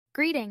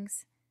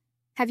Greetings!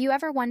 Have you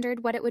ever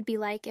wondered what it would be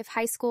like if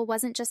high school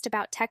wasn't just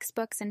about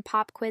textbooks and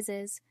pop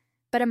quizzes,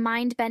 but a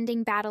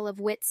mind-bending battle of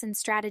wits and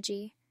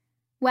strategy?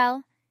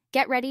 Well,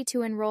 get ready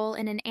to enroll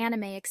in an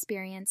anime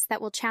experience that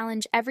will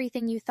challenge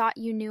everything you thought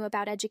you knew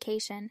about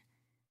education.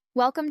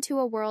 Welcome to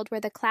a world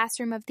where the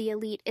classroom of the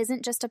elite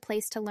isn't just a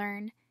place to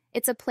learn,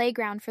 it's a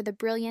playground for the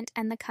brilliant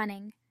and the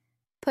cunning.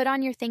 Put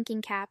on your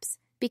thinking caps,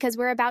 because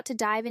we're about to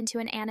dive into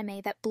an anime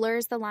that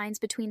blurs the lines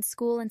between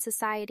school and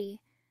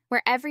society,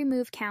 where every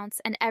move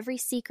counts and every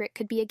secret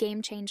could be a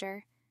game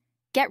changer.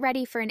 Get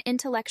ready for an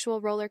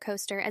intellectual roller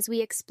coaster as we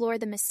explore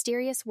the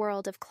mysterious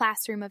world of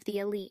Classroom of the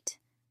Elite.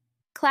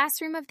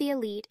 Classroom of the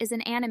Elite is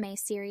an anime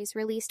series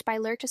released by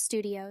Lercha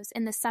Studios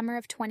in the summer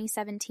of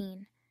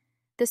 2017.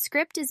 The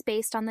script is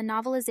based on the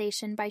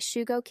novelization by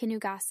Shugo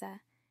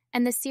Kinugasa,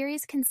 and the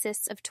series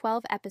consists of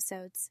 12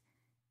 episodes.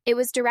 It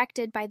was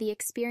directed by the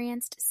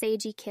experienced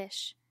Seiji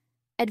Kish.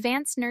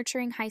 Advanced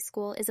Nurturing High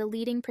School is a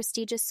leading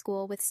prestigious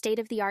school with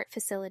state-of-the-art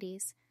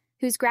facilities,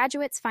 whose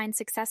graduates find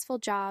successful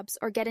jobs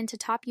or get into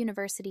top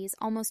universities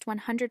almost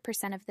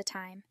 100% of the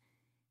time.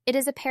 It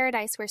is a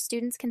paradise where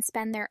students can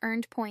spend their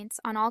earned points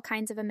on all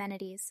kinds of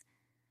amenities.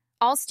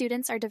 All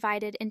students are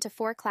divided into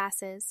 4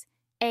 classes: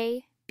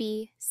 A,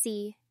 B,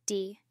 C,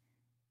 D.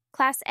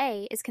 Class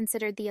A is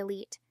considered the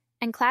elite,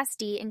 and Class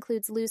D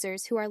includes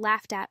losers who are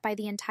laughed at by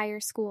the entire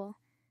school.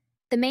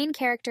 The main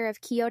character of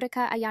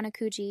Kiyotaka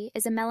Ayanokuji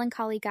is a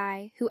melancholy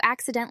guy who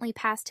accidentally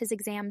passed his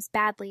exams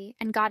badly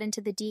and got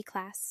into the D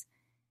class.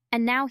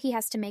 And now he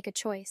has to make a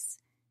choice: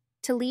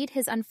 to lead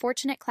his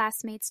unfortunate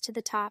classmates to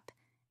the top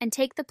and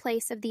take the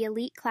place of the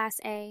elite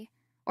Class A,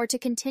 or to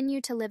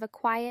continue to live a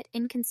quiet,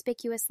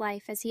 inconspicuous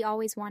life as he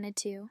always wanted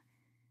to.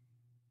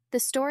 The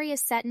story is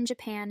set in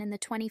Japan in the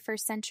 21st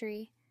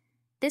century.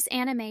 This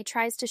anime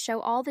tries to show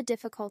all the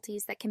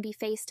difficulties that can be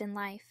faced in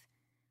life,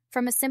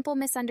 from a simple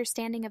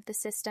misunderstanding of the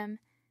system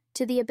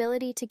to the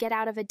ability to get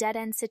out of a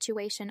dead-end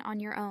situation on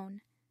your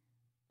own.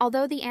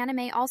 Although the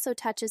anime also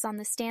touches on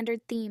the standard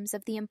themes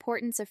of the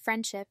importance of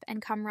friendship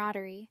and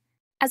camaraderie.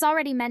 As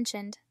already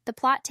mentioned, the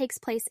plot takes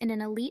place in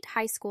an elite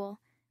high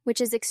school,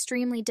 which is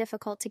extremely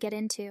difficult to get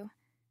into.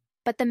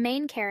 But the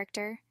main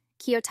character,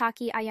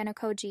 Kiyotaki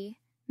Ayanokuji,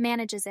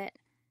 manages it.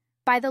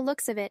 By the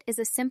looks of it, is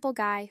a simple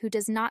guy who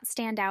does not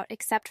stand out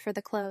except for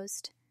the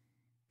closed.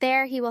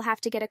 There, he will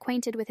have to get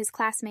acquainted with his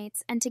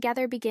classmates and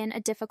together begin a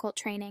difficult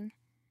training.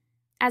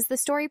 As the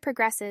story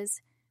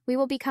progresses, we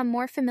will become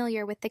more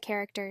familiar with the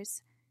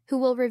characters, who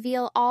will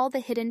reveal all the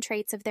hidden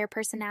traits of their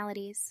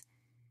personalities.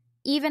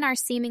 Even our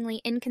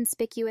seemingly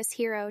inconspicuous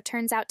hero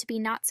turns out to be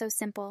not so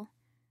simple.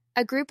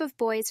 A group of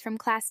boys from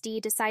Class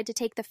D decide to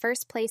take the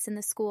first place in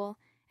the school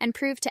and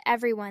prove to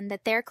everyone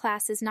that their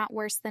class is not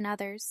worse than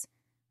others.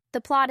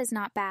 The plot is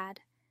not bad.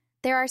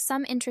 There are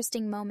some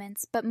interesting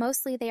moments, but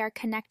mostly they are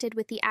connected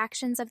with the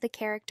actions of the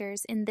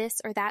characters in this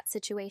or that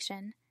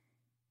situation.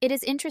 It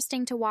is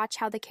interesting to watch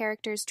how the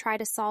characters try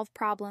to solve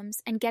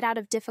problems and get out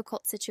of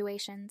difficult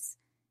situations.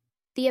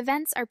 The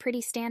events are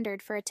pretty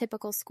standard for a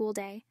typical school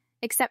day,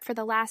 except for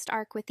the last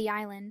arc with the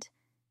island.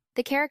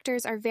 The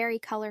characters are very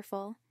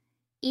colorful.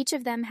 Each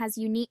of them has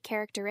unique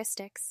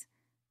characteristics.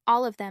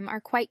 All of them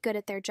are quite good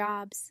at their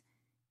jobs.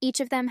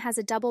 Each of them has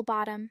a double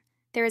bottom.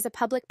 There is a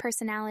public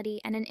personality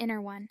and an inner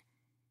one.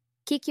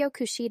 Kikyo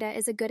Kushida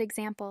is a good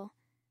example,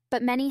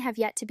 but many have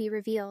yet to be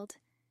revealed.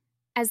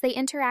 As they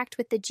interact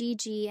with the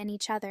GG and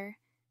each other,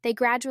 they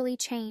gradually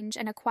change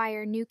and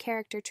acquire new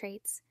character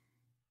traits.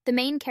 The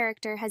main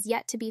character has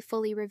yet to be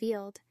fully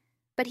revealed,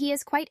 but he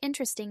is quite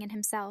interesting in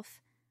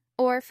himself.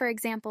 Or, for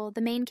example, the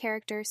main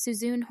character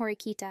Suzune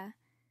Horikita,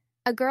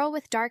 a girl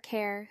with dark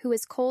hair who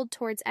is cold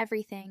towards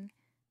everything,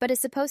 but is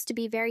supposed to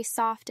be very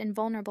soft and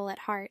vulnerable at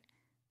heart,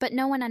 but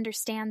no one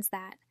understands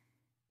that.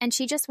 And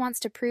she just wants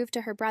to prove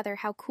to her brother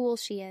how cool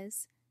she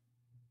is.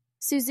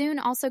 Suzune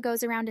also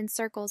goes around in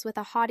circles with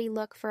a haughty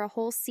look for a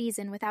whole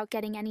season without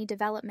getting any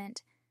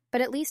development,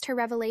 but at least her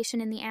revelation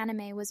in the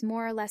anime was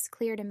more or less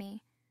clear to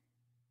me.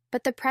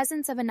 But the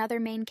presence of another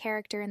main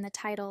character in the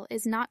title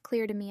is not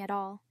clear to me at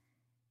all.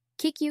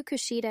 Kikyo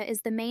Kushida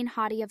is the main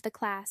hottie of the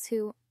class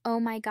who,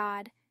 oh my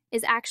god,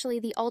 is actually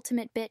the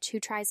ultimate bitch who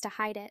tries to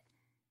hide it.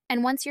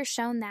 And once you're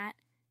shown that,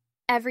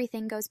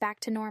 everything goes back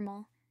to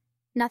normal.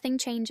 Nothing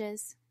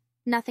changes.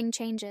 Nothing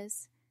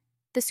changes.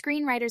 The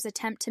screenwriter's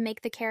attempt to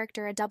make the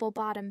character a double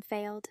bottom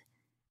failed.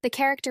 The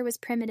character was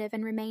primitive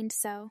and remained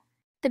so.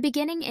 The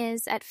beginning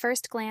is, at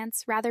first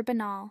glance, rather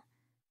banal.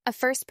 A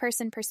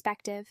first-person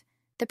perspective,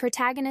 the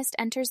protagonist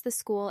enters the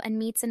school and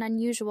meets an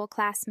unusual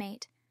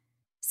classmate.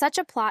 Such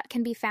a plot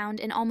can be found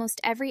in almost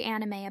every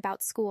anime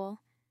about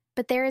school,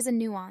 but there is a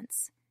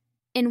nuance.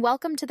 In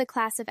Welcome to the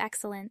Class of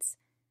Excellence,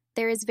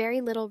 there is very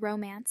little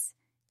romance,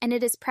 and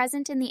it is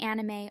present in the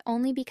anime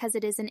only because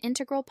it is an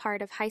integral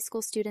part of high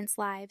school students'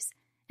 lives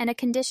and a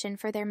condition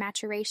for their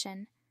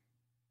maturation.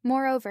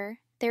 Moreover,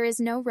 there is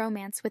no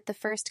romance with the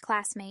first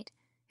classmate,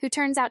 who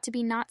turns out to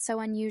be not so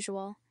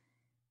unusual.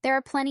 There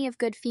are plenty of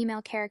good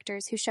female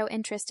characters who show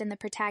interest in the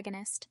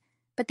protagonist,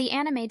 but the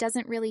anime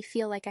doesn't really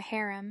feel like a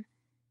harem.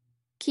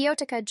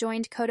 Kiyotaka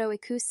joined Kodo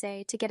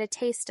Ikuse to get a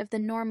taste of the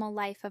normal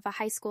life of a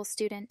high school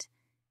student.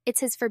 It's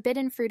his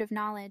forbidden fruit of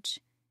knowledge.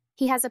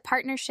 He has a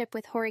partnership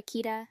with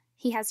Horikita,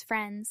 he has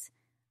friends,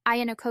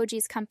 Ayano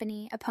Koji's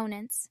company,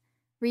 opponents,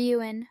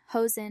 Ryuin,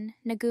 Hosen,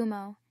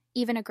 Nagumo,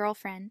 even a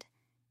girlfriend.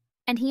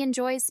 And he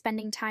enjoys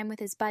spending time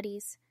with his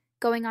buddies,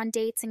 going on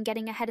dates and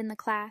getting ahead in the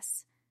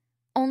class.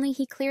 Only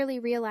he clearly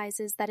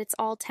realizes that it's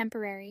all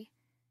temporary.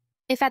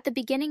 If at the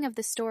beginning of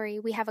the story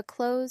we have a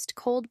closed,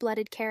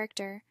 cold-blooded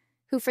character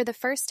who for the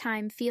first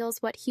time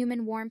feels what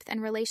human warmth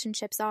and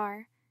relationships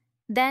are,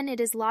 then it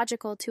is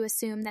logical to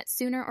assume that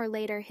sooner or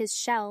later his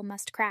shell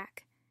must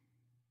crack.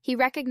 He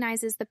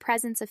recognizes the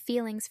presence of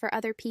feelings for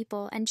other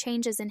people and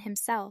changes in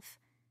himself,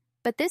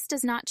 but this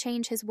does not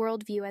change his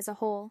worldview as a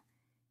whole.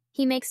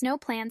 He makes no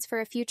plans for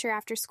a future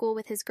after school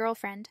with his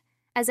girlfriend,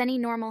 as any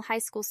normal high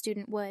school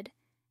student would,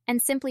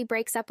 and simply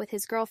breaks up with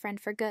his girlfriend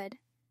for good.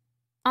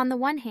 On the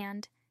one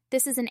hand,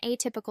 this is an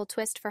atypical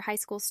twist for high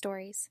school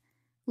stories.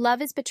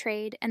 Love is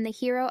betrayed and the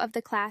hero of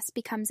the class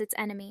becomes its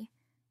enemy.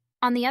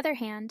 On the other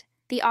hand,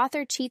 the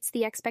author cheats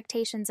the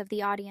expectations of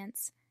the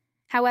audience.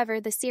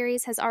 However, the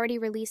series has already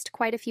released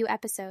quite a few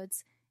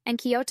episodes, and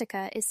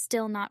Kiyotaka is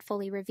still not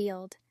fully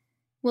revealed.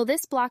 Will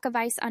this block of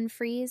ice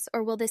unfreeze,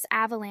 or will this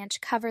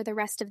avalanche cover the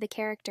rest of the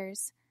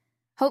characters?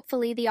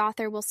 Hopefully, the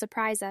author will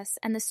surprise us,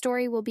 and the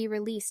story will be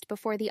released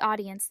before the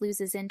audience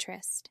loses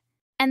interest.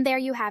 And there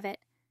you have it,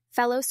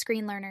 fellow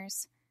screen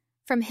learners.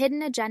 From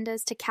hidden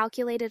agendas to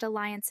calculated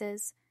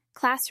alliances,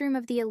 Classroom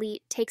of the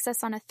Elite takes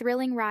us on a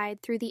thrilling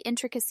ride through the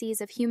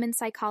intricacies of human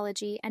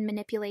psychology and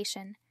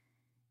manipulation.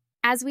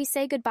 As we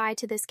say goodbye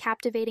to this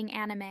captivating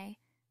anime,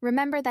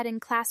 remember that in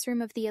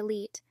Classroom of the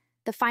Elite,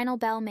 the final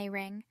bell may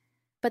ring,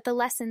 but the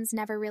lessons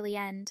never really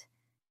end.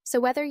 So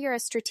whether you're a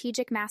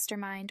strategic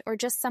mastermind or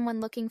just someone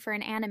looking for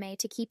an anime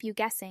to keep you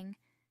guessing,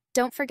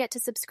 don't forget to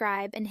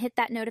subscribe and hit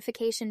that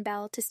notification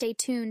bell to stay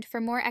tuned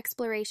for more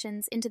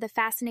explorations into the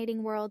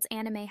fascinating worlds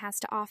anime has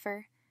to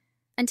offer.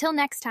 Until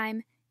next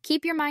time,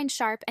 keep your mind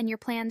sharp and your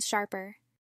plans sharper.